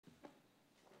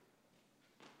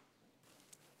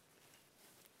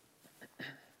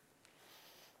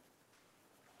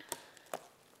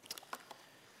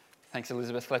Thanks,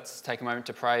 Elizabeth. Let's take a moment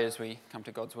to pray as we come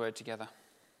to God's word together.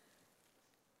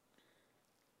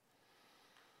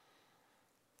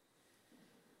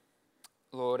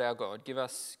 Lord our God, give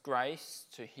us grace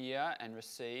to hear and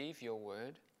receive your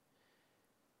word.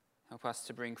 Help us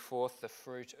to bring forth the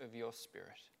fruit of your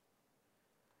Spirit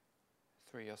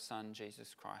through your Son,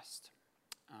 Jesus Christ.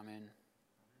 Amen.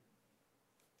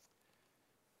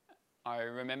 I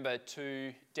remember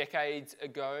 2 decades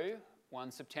ago, one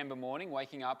September morning,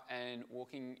 waking up and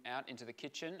walking out into the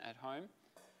kitchen at home,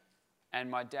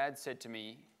 and my dad said to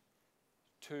me,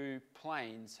 2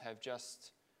 planes have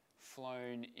just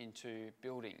flown into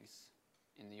buildings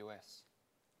in the US.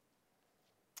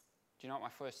 Do you know what my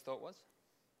first thought was?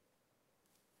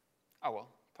 Oh well,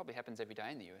 probably happens every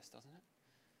day in the US, doesn't it?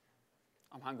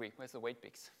 I'm hungry, where's the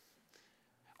Weet-Bix?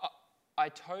 I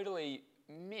totally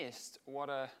missed what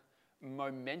a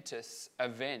momentous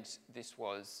event this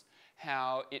was,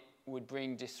 how it would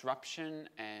bring disruption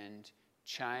and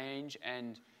change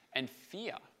and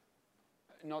fear,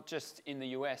 not just in the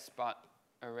US, but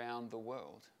around the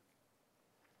world.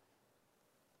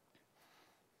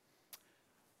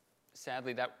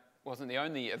 Sadly, that wasn't the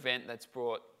only event that's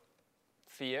brought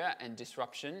fear and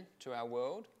disruption to our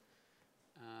world.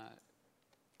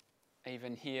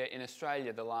 Even here in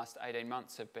Australia, the last 18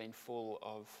 months have been full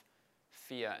of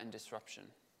fear and disruption.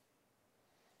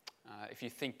 If you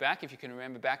think back, if you can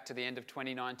remember back to the end of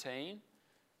 2019,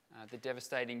 the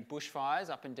devastating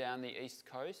bushfires up and down the east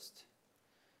coast,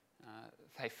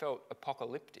 they felt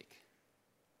apocalyptic.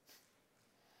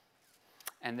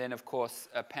 And then, of course,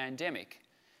 a pandemic,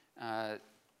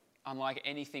 unlike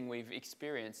anything we've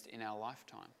experienced in our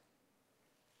lifetime.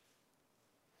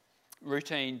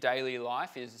 Routine daily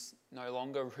life is no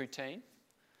longer routine.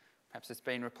 Perhaps it's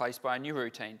been replaced by a new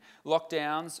routine.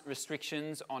 Lockdowns,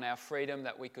 restrictions on our freedom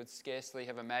that we could scarcely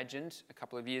have imagined a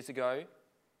couple of years ago,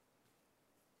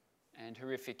 and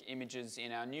horrific images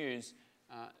in our news,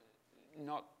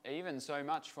 not even so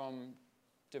much from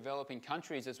developing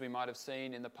countries as we might have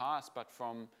seen in the past, but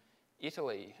from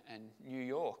Italy and New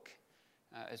York,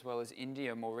 as well as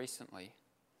India more recently.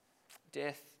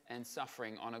 Death and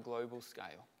suffering on a global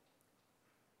scale.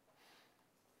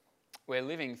 We're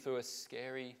living through a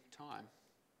scary time.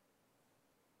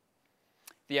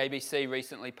 The ABC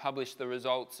recently published the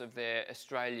results of their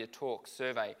Australia Talk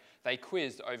survey. They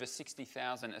quizzed over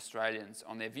 60,000 Australians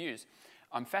on their views.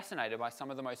 I'm fascinated by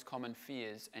some of the most common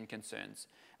fears and concerns.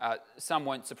 Some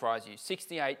won't surprise you.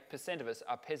 68% of us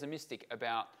are pessimistic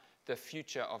about the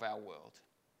future of our world.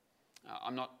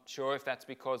 I'm not sure if that's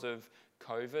because of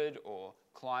COVID or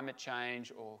climate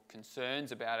change or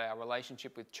concerns about our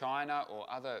relationship with China or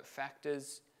other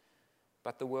factors,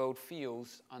 but the world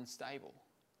feels unstable.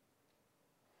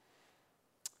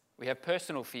 We have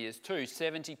personal fears too.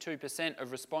 72%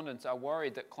 of respondents are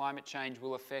worried that climate change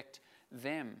will affect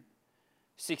them.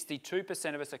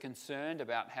 62% of us are concerned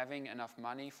about having enough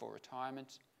money for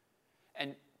retirement.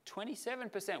 And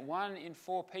 27%, 1 in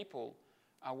 4 people,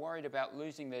 are worried about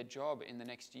losing their job in the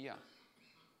next year.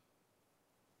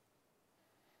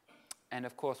 And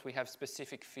of course, we have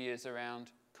specific fears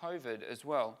around COVID as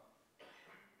well.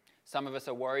 Some of us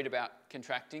are worried about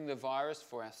contracting the virus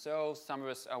for ourselves. Some of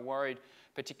us are worried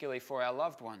particularly for our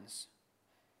loved ones.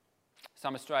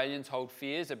 Some Australians hold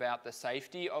fears about the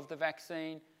safety of the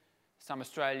vaccine. Some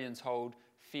Australians hold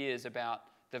fears about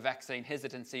the vaccine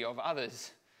hesitancy of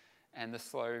others and the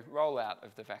slow rollout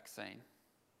of the vaccine.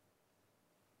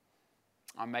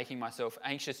 I'm making myself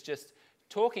anxious just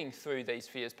talking through these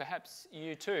fears. Perhaps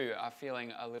you too are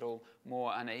feeling a little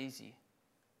more uneasy.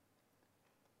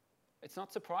 It's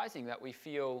not surprising that we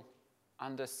feel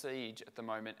under siege at the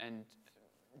moment and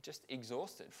just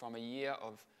exhausted from a year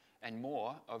of and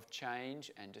more of change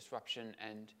and disruption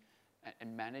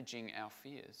and managing our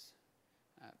fears.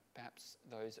 Perhaps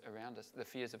those around us, the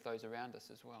fears of those around us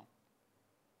as well.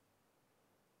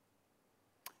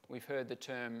 We've heard the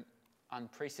term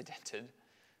unprecedented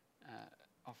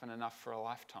often enough for a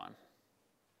lifetime.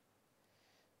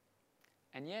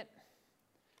 And yet,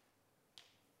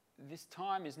 this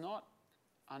time is not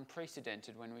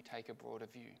unprecedented when we take a broader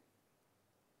view.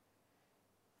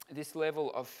 This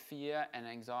level of fear and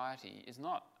anxiety is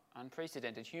not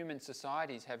unprecedented. Human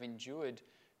societies have endured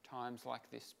times like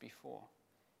this before.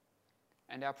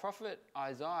 And our prophet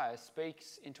Isaiah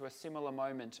speaks into a similar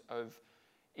moment of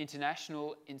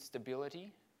international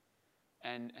instability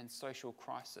and social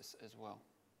crisis as well.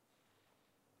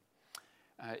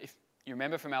 If you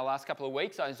remember from our last couple of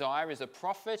weeks, Isaiah is a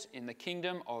prophet in the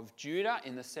kingdom of Judah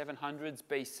in the 700s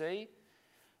BC.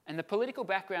 And the political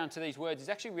background to these words is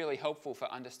actually really helpful for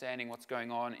understanding what's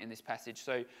going on in this passage.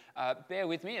 So bear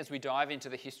with me as we dive into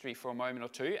the history for a moment or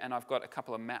two, and I've got a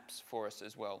couple of maps for us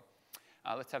as well.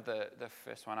 Let's have the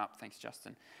first one up. Thanks,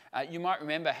 Justin. You might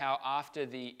remember how after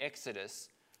the Exodus,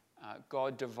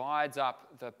 God divides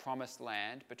up the promised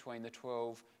land between the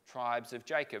 12 tribes of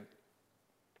Jacob,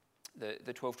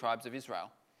 the 12 tribes of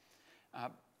Israel.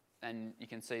 And you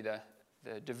can see the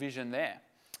division there.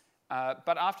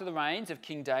 But after the reigns of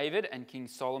King David and King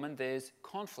Solomon, there's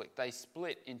conflict. They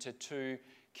split into two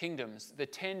kingdoms. The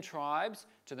 10 tribes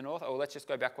to the north, or let's just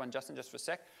go back one, Justin, just for a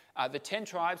sec. The 10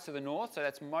 tribes to the north, so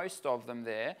that's most of them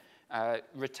there,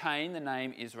 retain the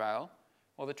name Israel.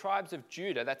 Well, the tribes of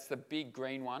Judah, that's the big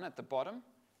green one at the bottom,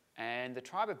 and the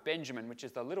tribe of Benjamin, which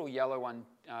is the little yellow one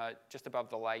just above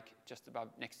the lake, just above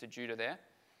next to Judah there.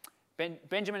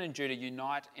 Benjamin and Judah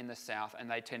unite in the south, and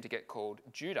they tend to get called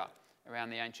Judah,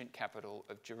 around the ancient capital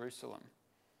of Jerusalem.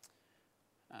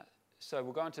 So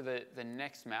we'll go on to the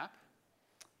next map.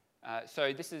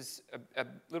 So this is a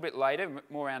little bit later,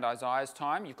 more around Isaiah's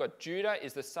time. You've got Judah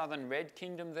is the southern red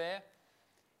kingdom there.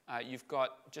 You've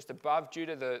got just above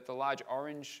Judah the large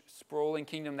orange sprawling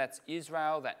kingdom, that's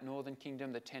Israel, that northern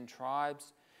kingdom, the 10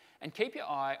 tribes. And keep your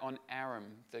eye on Aram,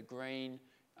 the green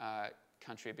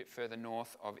country a bit further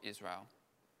north of Israel.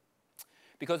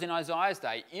 Because in Isaiah's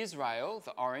day, Israel,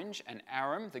 the orange, and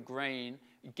Aram, the green,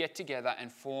 get together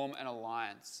and form an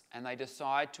alliance, and they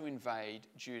decide to invade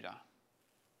Judah.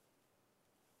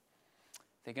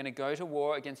 They're going to go to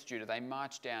war against Judah. They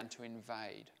march down to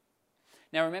invade.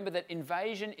 Now remember that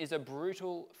invasion is a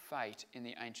brutal fate in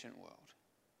the ancient world.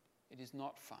 It is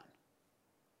not fun.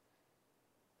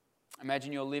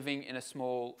 Imagine you're living in a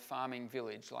small farming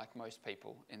village like most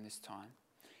people in this time.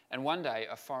 And one day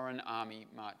a foreign army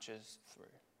marches through.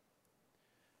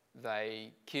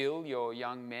 They kill your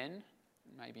young men,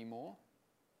 maybe more.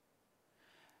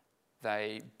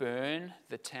 They burn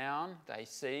the town, they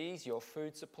seize your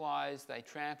food supplies, they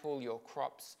trample your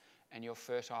crops and your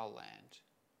fertile land.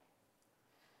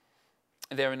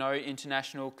 There are no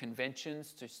international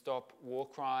conventions to stop war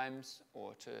crimes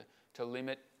or to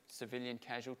limit civilian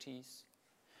casualties.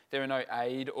 There are no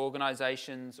aid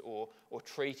organisations or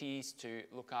treaties to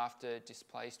look after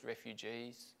displaced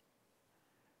refugees.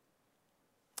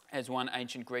 As one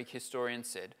ancient Greek historian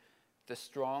said, the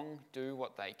strong do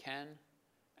what they can,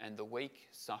 and the weak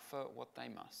suffer what they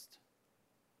must.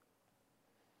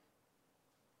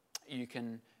 You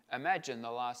can imagine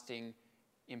the lasting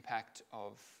impact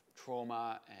of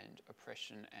trauma and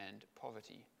oppression and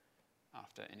poverty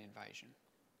after an invasion.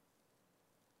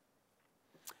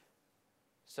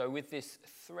 So with this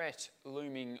threat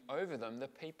looming over them, the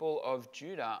people of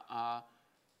Judah are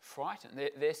frightened.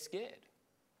 They're scared.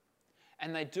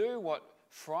 And they do what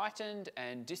frightened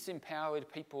and disempowered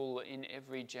people in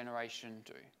every generation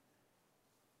do.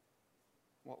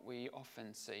 What we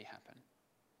often see happen.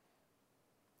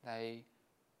 They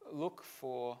look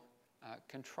for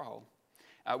control.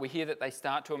 We hear that they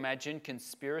start to imagine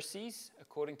conspiracies,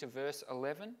 according to verse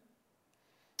 11.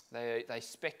 They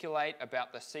speculate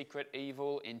about the secret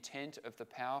evil intent of the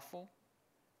powerful.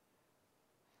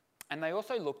 And they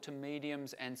also look to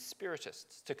mediums and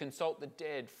spiritists to consult the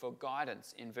dead for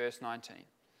guidance in verse 19.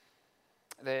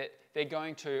 They're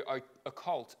going to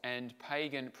occult and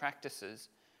pagan practices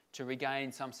to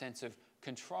regain some sense of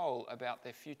control about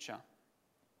their future.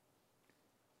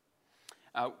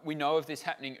 We know of this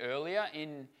happening earlier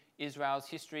in Israel's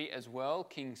history as well.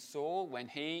 King Saul, when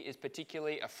he is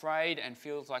particularly afraid and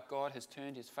feels like God has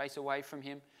turned his face away from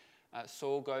him,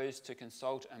 Saul goes to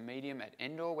consult a medium at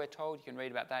Endor, we're told. You can read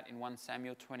about that in 1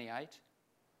 Samuel 28.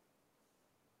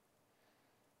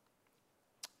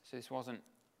 So this wasn't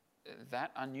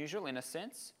that unusual in a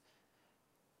sense.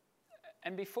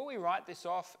 And before we write this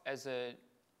off as an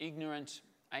ignorant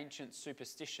ancient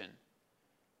superstition,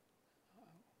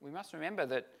 we must remember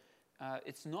that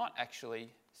it's not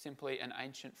actually simply an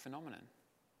ancient phenomenon.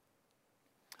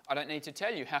 I don't need to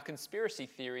tell you how conspiracy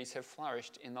theories have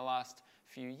flourished in the last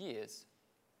few years.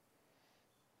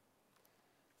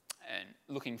 And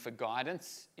looking for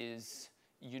guidance is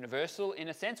universal in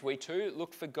a sense. We too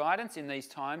look for guidance in these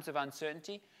times of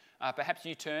uncertainty. Perhaps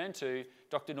you turn to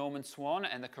Dr. Norman Swan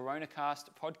and the CoronaCast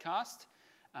podcast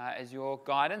as your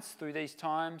guidance through these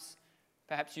times.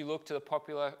 Perhaps you look to the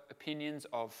popular opinions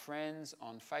of friends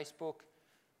on Facebook.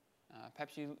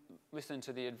 Perhaps you listen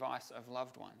to the advice of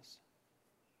loved ones.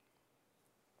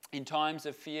 In times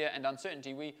of fear and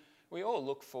uncertainty, we all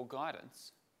look for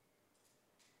guidance.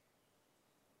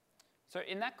 So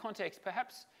in that context,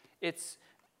 perhaps it's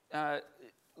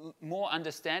more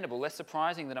understandable, less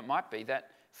surprising than it might be,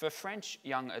 that For French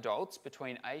young adults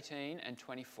between 18 and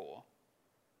 24,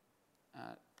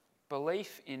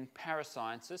 belief in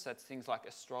parasciences, that's things like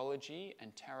astrology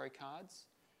and tarot cards,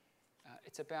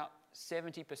 it's about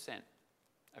 70%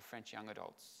 of French young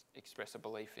adults express a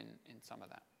belief in some of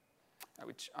that,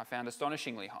 which I found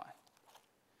astonishingly high.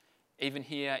 Even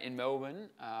here in Melbourne,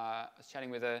 I was chatting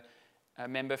with a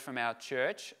member from our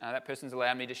church. That person's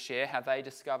allowed me to share how they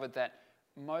discovered that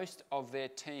most of their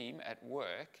team at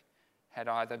work had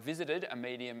either visited a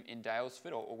medium in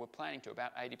Daylesford or were planning to,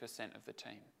 about 80% of the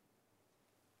team.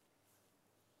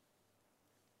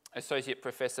 Associate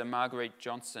Professor Marguerite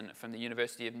Johnson from the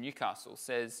University of Newcastle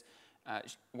says,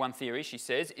 one theory, she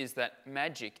says, is that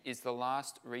magic is the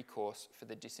last recourse for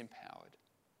the disempowered.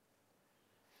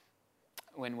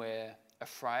 When we're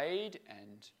afraid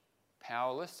and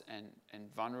powerless and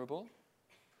vulnerable,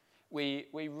 we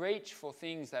reach for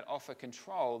things that offer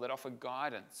control, that offer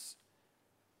guidance,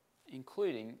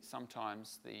 including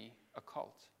sometimes the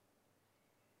occult.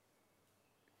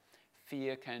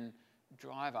 Fear can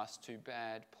drive us to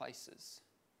bad places.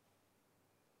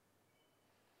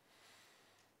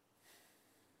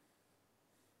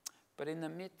 But in the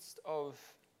midst of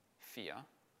fear,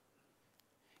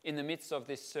 in the midst of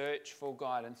this search for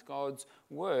guidance, God's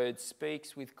word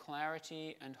speaks with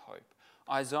clarity and hope.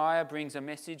 Isaiah brings a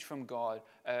message from God,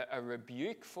 a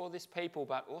rebuke for this people,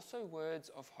 but also words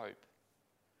of hope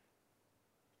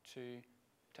to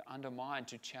undermine,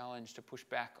 to challenge, to push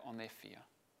back on their fear.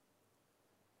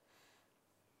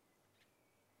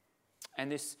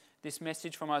 And this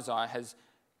message from Isaiah has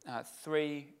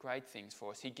three great things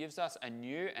for us. He gives us a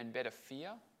new and better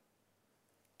fear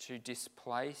to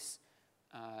displace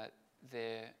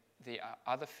the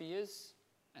other fears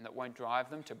and that won't drive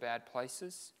them to bad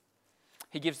places.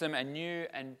 He gives them a new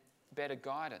and better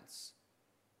guidance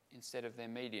instead of their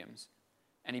mediums.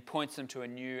 And he points them to a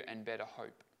new and better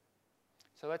hope.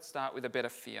 So let's start with a better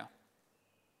fear.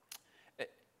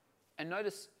 And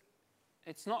notice,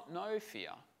 it's not no fear.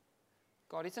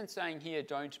 God isn't saying here,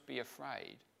 don't be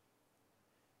afraid.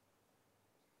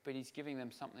 But he's giving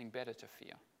them something better to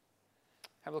fear.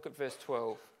 Have a look at verse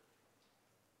 12.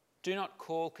 Do not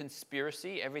call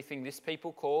conspiracy everything this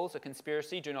people calls a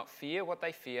conspiracy. Do not fear what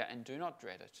they fear and do not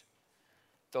dread it.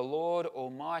 The Lord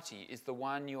Almighty is the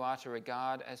one you are to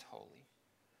regard as holy.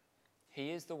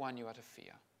 He is the one you are to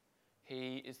fear.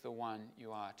 He is the one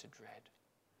you are to dread.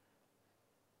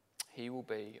 He will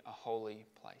be a holy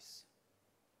place.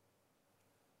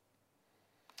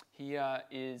 Here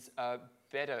is a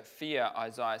better fear,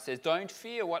 Isaiah says. Don't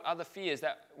fear what others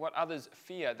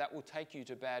fear, that will take you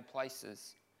to bad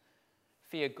places.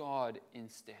 Fear God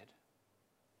instead.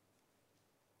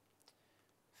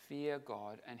 Fear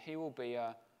God, and he will be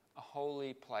a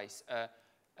holy place, a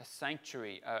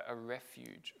sanctuary, a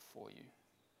refuge for you.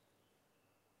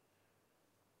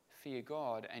 Fear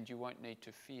God, and you won't need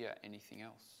to fear anything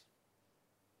else.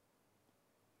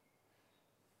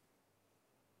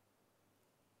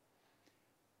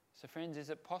 So friends, is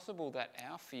it possible that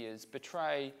our fears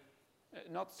betray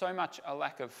not so much a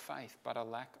lack of faith, but a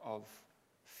lack of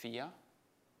fear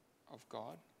of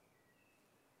God?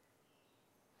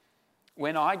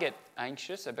 When I get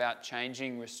anxious about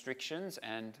changing restrictions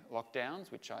and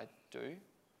lockdowns, which I do,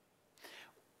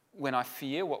 when I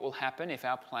fear what will happen if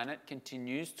our planet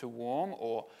continues to warm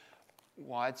or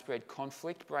widespread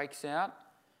conflict breaks out,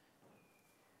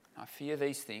 I fear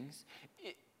these things.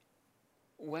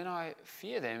 When I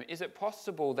fear them, is it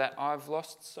possible that I've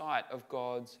lost sight of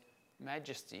God's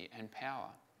majesty and power?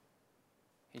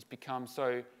 He's become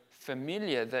so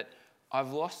familiar that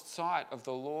I've lost sight of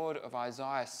the Lord of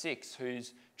Isaiah 6,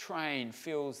 whose train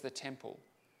fills the temple,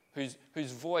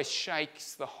 whose voice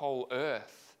shakes the whole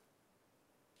earth.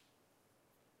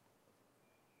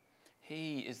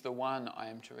 He is the one I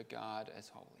am to regard as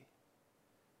holy.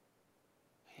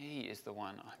 He is the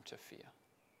one I'm to fear.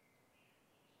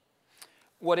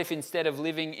 What if instead of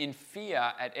living in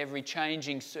fear at every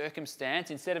changing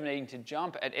circumstance, instead of needing to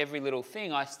jump at every little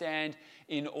thing, I stand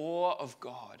in awe of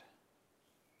God?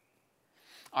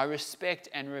 I respect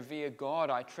and revere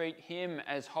God. I treat him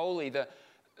as holy,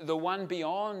 the one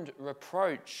beyond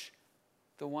reproach,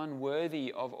 the one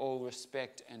worthy of all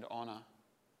respect and honour.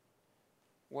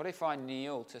 What if I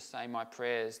kneel to say my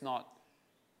prayers, not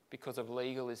because of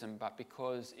legalism, but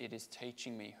because it is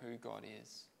teaching me who God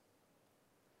is?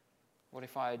 What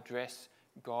if I address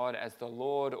God as the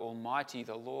Lord Almighty,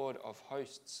 the Lord of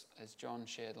hosts, as John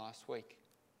shared last week,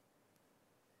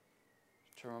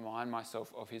 to remind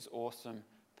myself of his awesome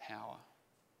power?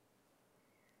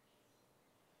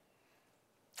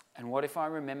 And what if I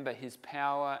remember his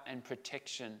power and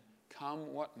protection,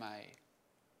 come what may?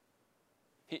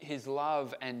 his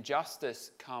love and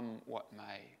justice come what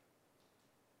may.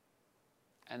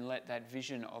 And let that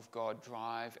vision of God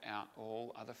drive out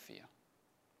all other fear.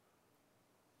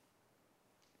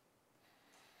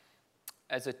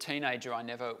 As a teenager, I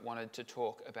never wanted to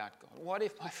talk about God. What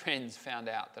if my friends found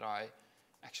out that I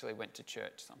actually went to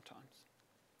church sometimes?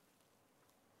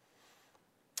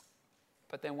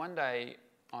 But then one day,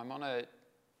 I'm on a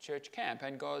church camp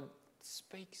and God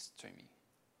speaks to me.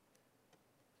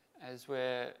 As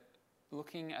we're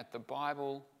looking at the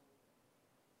Bible,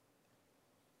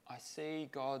 I see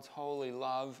God's holy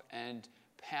love and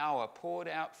power poured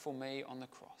out for me on the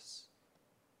cross.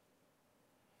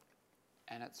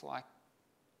 And it's like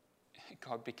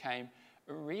God became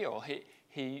real.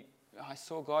 I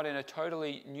saw God in a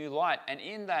totally new light. And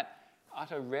in that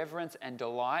utter reverence and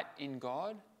delight in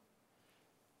God,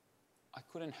 I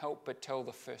couldn't help but tell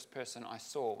the first person I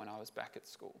saw when I was back at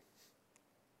school.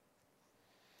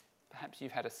 Perhaps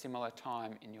you've had a similar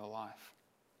time in your life.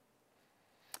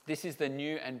 This is the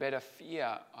new and better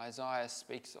fear Isaiah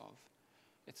speaks of.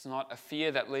 It's not a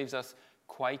fear that leaves us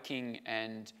quaking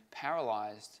and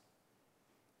paralyzed,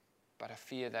 but a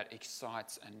fear that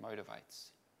excites and motivates.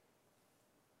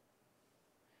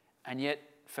 And yet,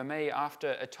 for me,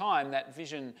 after a time, that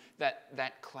vision,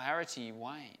 that clarity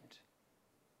waned.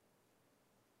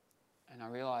 And I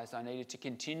realized I needed to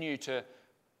continue to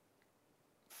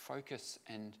focus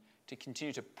and to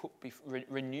continue to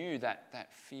renew that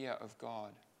fear of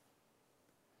God.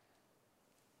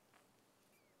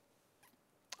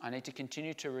 I need to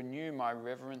continue to renew my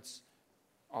reverence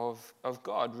of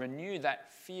God. Renew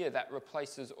that fear that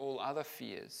replaces all other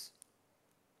fears.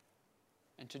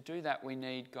 And to do that, we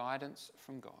need guidance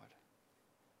from God.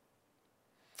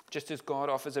 Just as God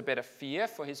offers a better fear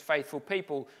for his faithful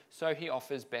people, so he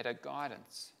offers better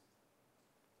guidance.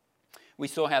 We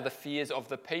saw how the fears of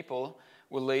the people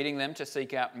were leading them to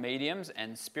seek out mediums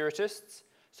and spiritists.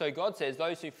 So God says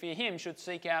those who fear him should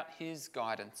seek out his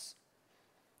guidance.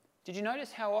 Did you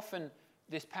notice how often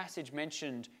this passage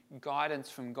mentioned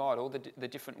guidance from God, all the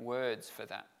different words for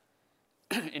that?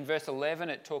 In verse 11,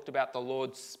 it talked about the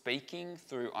Lord speaking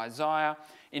through Isaiah.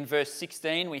 In verse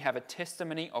 16, we have a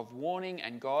testimony of warning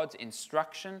and God's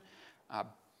instruction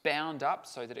bound up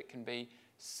so that it can be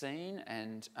seen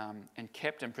and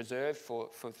kept and preserved for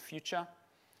the future.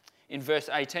 In verse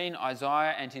 18,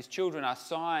 Isaiah and his children are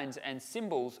signs and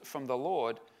symbols from the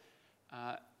Lord.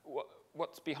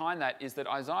 What's behind that is that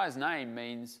Isaiah's name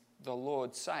means the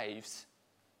Lord saves.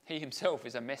 He himself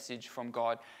is a message from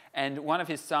God. And one of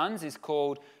his sons is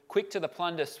called quick to the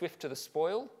plunder, swift to the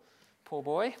spoil. Poor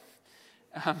boy.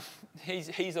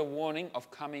 He's a warning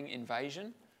of coming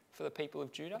invasion for the people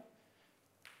of Judah.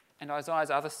 And Isaiah's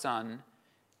other son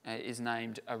is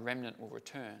named a remnant will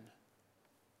return,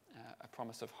 a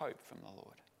promise of hope from the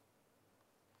Lord.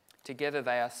 Together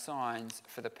they are signs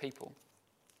for the people.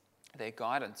 Their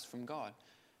guidance from God.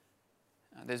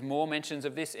 There's more mentions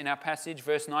of this in our passage.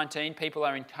 Verse 19, people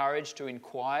are encouraged to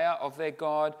inquire of their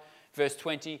God. Verse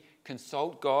 20,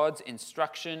 consult God's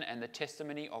instruction and the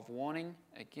testimony of warning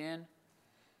again.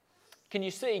 Can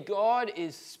you see? God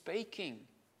is speaking.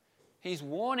 He's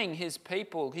warning his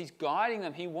people. He's guiding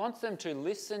them. He wants them to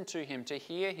listen to him, to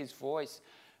hear his voice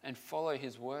and follow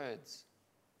his words.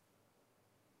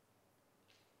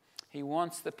 He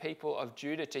wants the people of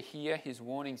Judah to hear his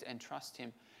warnings and trust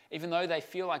him. Even though they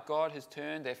feel like God has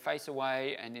turned their face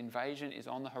away and invasion is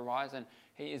on the horizon,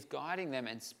 he is guiding them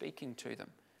and speaking to them.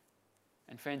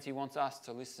 And friends, he wants us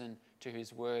to listen to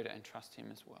his word and trust him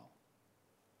as well.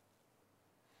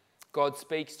 God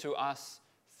speaks to us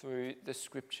through the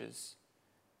scriptures.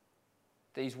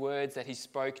 These words that he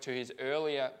spoke to his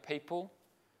earlier people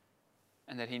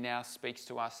and that he now speaks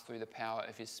to us through the power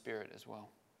of his Spirit as well.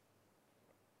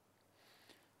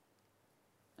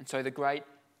 And so the great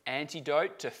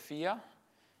antidote to fear,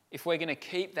 if we're going to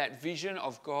keep that vision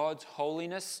of God's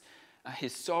holiness,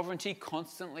 his sovereignty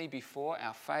constantly before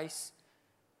our face,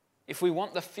 if we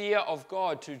want the fear of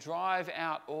God to drive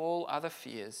out all other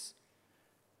fears,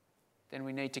 then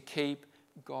we need to keep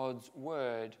God's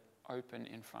word open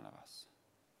in front of us.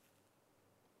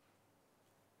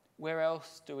 Where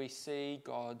else do we see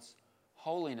God's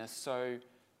holiness so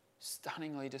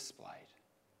stunningly displayed?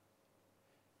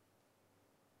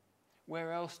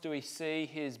 Where else do we see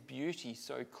his beauty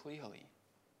so clearly?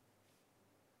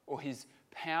 Or his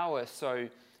power so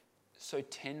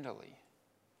tenderly?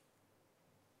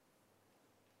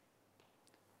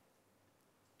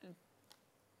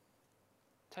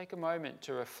 Take a moment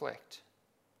to reflect.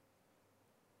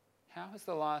 How has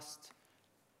the last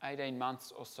 18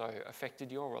 months or so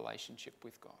affected your relationship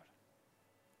with God?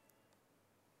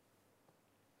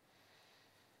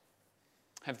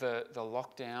 Have the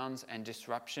lockdowns and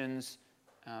disruptions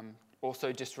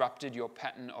also disrupted your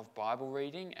pattern of Bible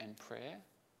reading and prayer?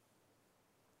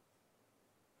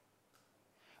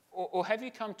 Or have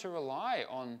you come to rely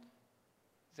on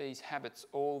these habits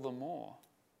all the more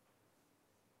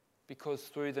because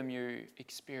through them you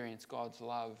experience God's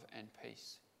love and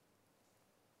peace?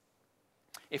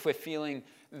 If we're feeling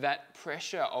that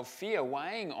pressure of fear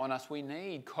weighing on us, we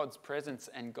need God's presence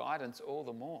and guidance all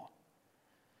the more.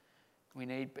 We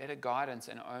need better guidance,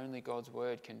 and only God's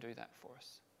word can do that for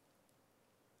us.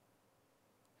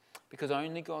 Because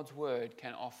only God's word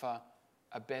can offer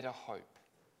a better hope.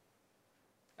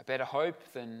 A better hope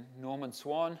than Norman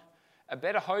Swan, a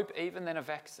better hope even than a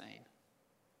vaccine.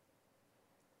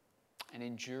 An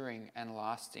enduring and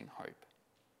lasting hope.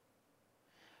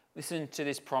 Listen to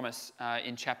this promise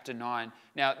in chapter 9.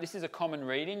 Now, this is a common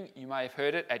reading. You may have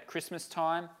heard it at Christmas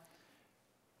time.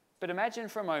 But imagine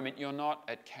for a moment you're not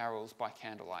at carols by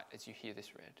candlelight as you hear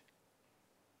this read.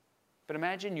 But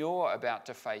imagine you're about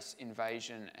to face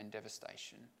invasion and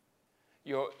devastation.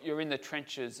 You're in the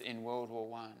trenches in World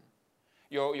War I.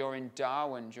 You're in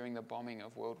Darwin during the bombing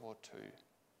of World War II.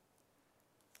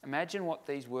 Imagine what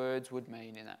these words would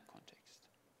mean in that context.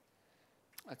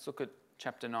 Let's look at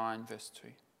chapter 9, verse 2.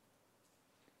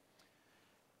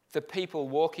 The people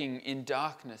walking in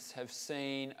darkness have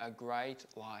seen a great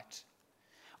light.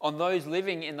 On those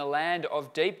living in the land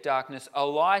of deep darkness, a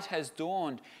light has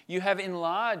dawned. You have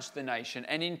enlarged the nation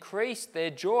and increased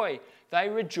their joy. They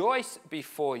rejoice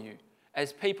before you,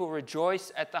 as people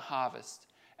rejoice at the harvest,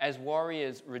 as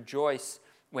warriors rejoice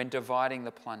when dividing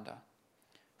the plunder.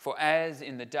 For as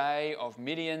in the day of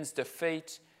Midian's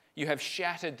defeat, you have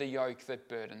shattered the yoke that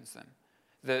burdens them,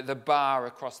 the bar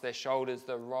across their shoulders,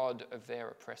 the rod of their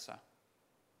oppressor.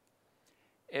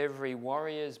 Every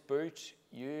warrior's boot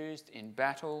used in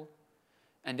battle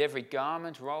and every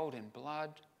garment rolled in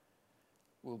blood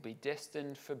will be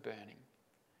destined for burning,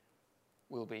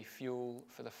 will be fuel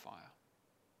for the fire.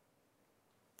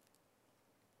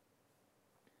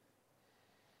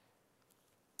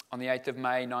 On the 8th of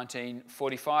May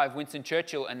 1945, Winston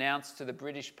Churchill announced to the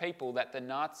British people that the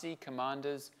Nazi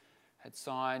commanders had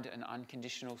signed an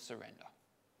unconditional surrender.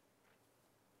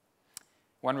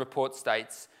 One report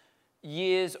states,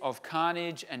 years of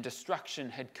carnage and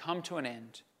destruction had come to an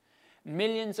end.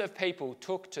 Millions of people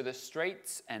took to the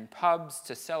streets and pubs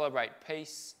to celebrate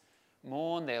peace,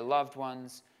 mourn their loved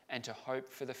ones, and to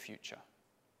hope for the future.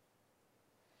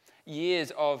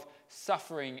 Years of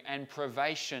suffering and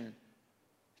privation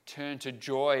turned to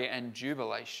joy and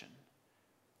jubilation.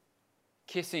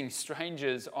 Kissing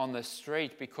strangers on the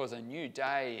street because a new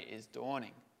day is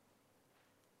dawning.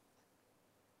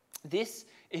 This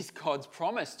is God's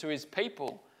promise to his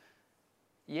people.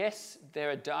 Yes, there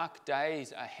are dark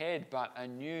days ahead, but a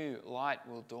new light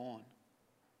will dawn.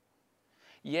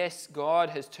 Yes, God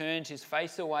has turned his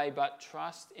face away, but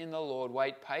trust in the Lord.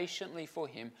 Wait patiently for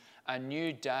him. A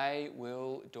new day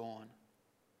will dawn.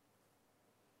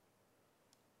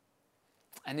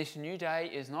 And this new day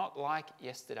is not like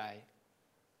yesterday.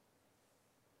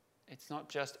 It's not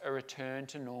just a return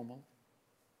to normal.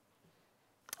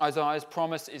 Isaiah's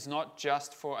promise is not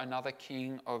just for another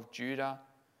king of Judah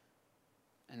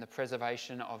and the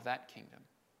preservation of that kingdom.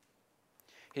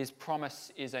 His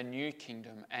promise is a new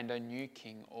kingdom and a new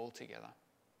king altogether.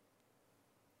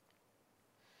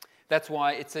 That's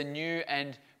why it's a new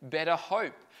and better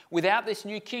hope. Without this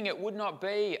new king, it would not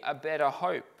be a better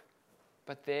hope.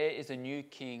 But there is a new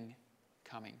king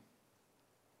coming.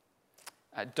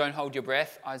 Don't hold your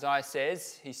breath, Isaiah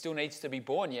says. He still needs to be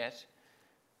born yet.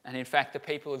 And in fact, the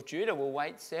people of Judah will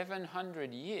wait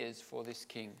 700 years for this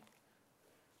king.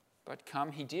 But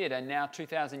come he did. And now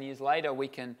 2,000 years later, we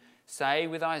can say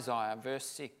with Isaiah, verse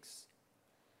 6,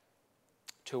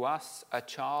 to us a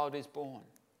child is born.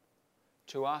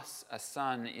 To us a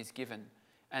son is given.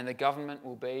 And the government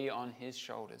will be on his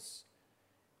shoulders.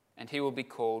 And he will be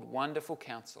called Wonderful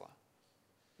Counselor,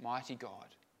 Mighty God,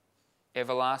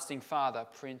 Everlasting Father,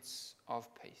 Prince of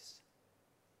Peace.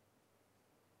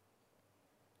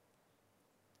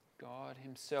 God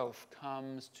himself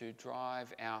comes to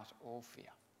drive out all fear,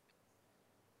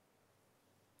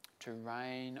 to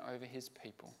reign over his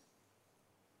people.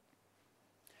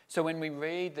 So when we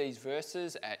read these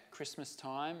verses at Christmas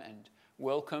time and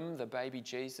welcome the baby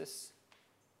Jesus,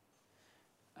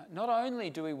 not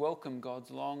only do we welcome God's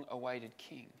long-awaited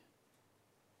King,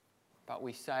 but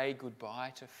we say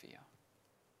goodbye to fear.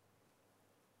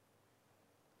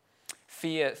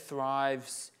 Fear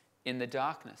thrives in the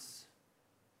darkness,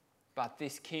 but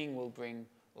this King will bring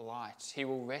light. He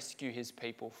will rescue his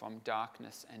people from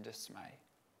darkness and dismay.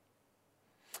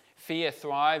 Fear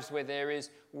thrives where there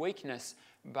is weakness,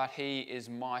 but he is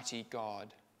mighty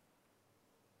God.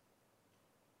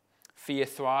 Fear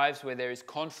thrives where there is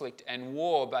conflict and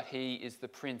war, but he is the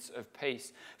Prince of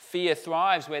Peace. Fear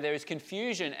thrives where there is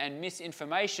confusion and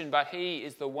misinformation, but he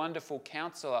is the wonderful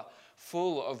Counselor,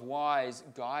 full of wise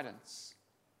guidance.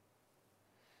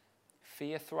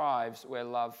 Fear thrives where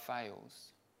love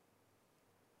fails,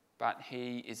 but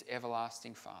he is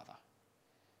everlasting Father.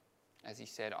 As he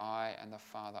said, I and the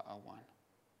Father are one.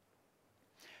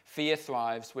 Fear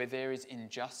thrives where there is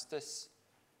injustice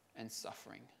and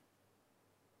suffering,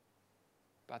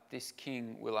 but this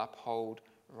King will uphold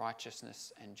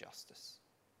righteousness and justice.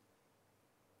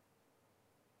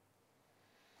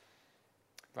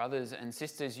 Brothers and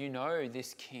sisters, you know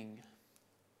this King.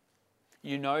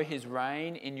 You know his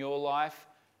reign in your life,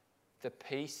 the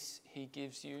peace he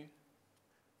gives you.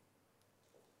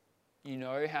 You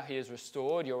know how he has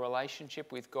restored your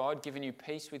relationship with God, given you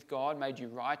peace with God, made you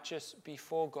righteous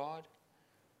before God.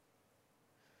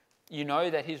 You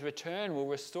know that his return will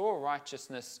restore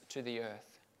righteousness to the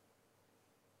earth.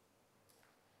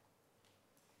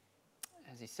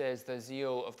 As he says, the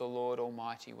zeal of the Lord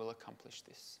Almighty will accomplish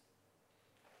this.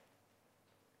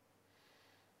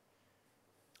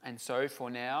 And so for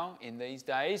now, in these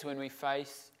days when we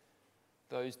face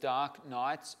those dark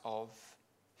nights of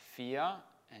fear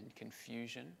and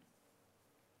confusion,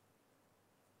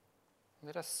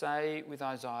 let us say with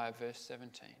Isaiah verse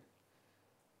 17,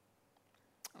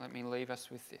 let me leave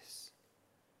us with this.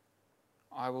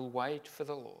 I will wait for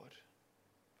the Lord,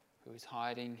 who is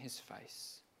hiding his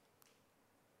face.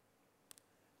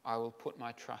 I will put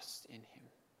my trust in him.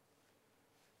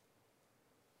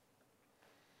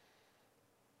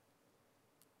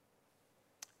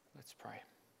 Let's pray.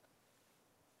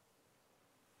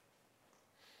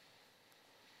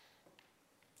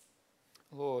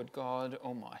 Lord God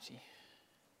Almighty,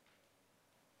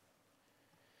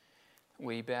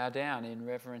 we bow down in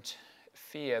reverent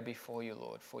fear before you,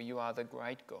 Lord, for you are the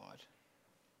great God,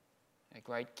 a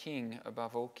great King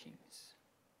above all kings.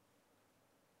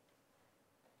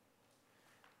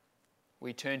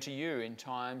 We turn to you in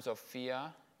times of fear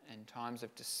and times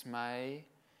of dismay,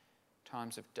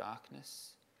 times of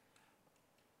darkness.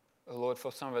 Oh Lord,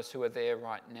 for some of us who are there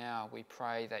right now, we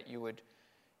pray that you would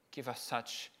give us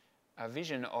such a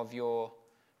vision of your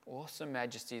awesome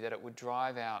majesty that it would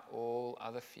drive out all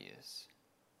other fears.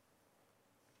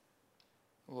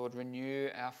 Lord, renew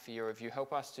our fear of you.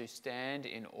 Help us to stand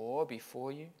in awe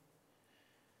before you.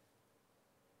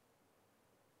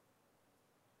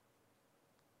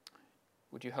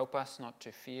 Would you help us not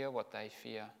to fear what they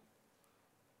fear,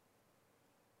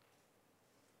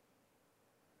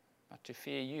 but to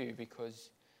fear you, because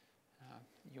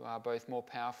you are both more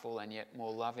powerful and yet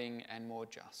more loving and more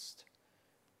just.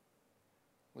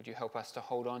 Would you help us to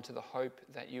hold on to the hope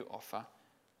that you offer?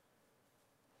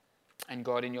 And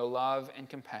God, in your love and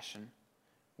compassion,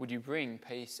 would you bring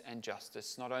peace and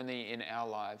justice, not only in our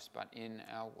lives, but in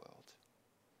our world?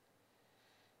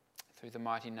 Through the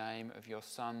mighty name of your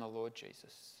Son, the Lord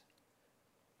Jesus.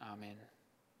 Amen.